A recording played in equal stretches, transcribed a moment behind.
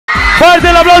Fuerte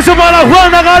el aplauso para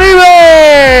Juanda,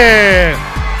 Caribe.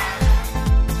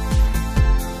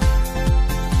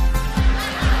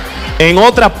 En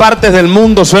otras partes del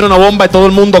mundo suena una bomba y todo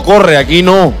el mundo corre. Aquí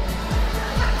no.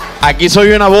 Aquí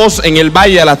soy una voz en el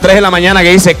valle a las 3 de la mañana que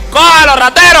dice: ¡cójalo,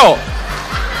 ratero!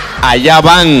 Allá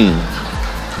van.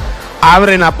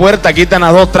 Abren la puerta, quitan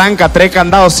las 2 trancas, 3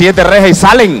 candados, 7 rejas y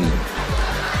salen.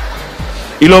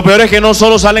 Y lo peor es que no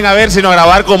solo salen a ver, sino a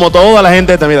grabar como toda la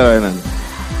gente esta. Mira,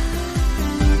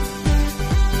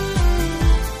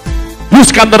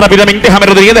 buscando rápidamente Jaime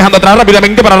Rodríguez, dejando atrás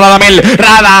rápidamente para Radamel.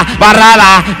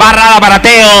 Barrada para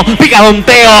Teo. Picadón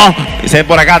Teo. Dice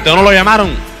por acá, Teo no lo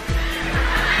llamaron.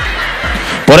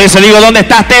 Por eso digo, ¿dónde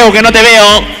estás, Teo? Que no te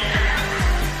veo.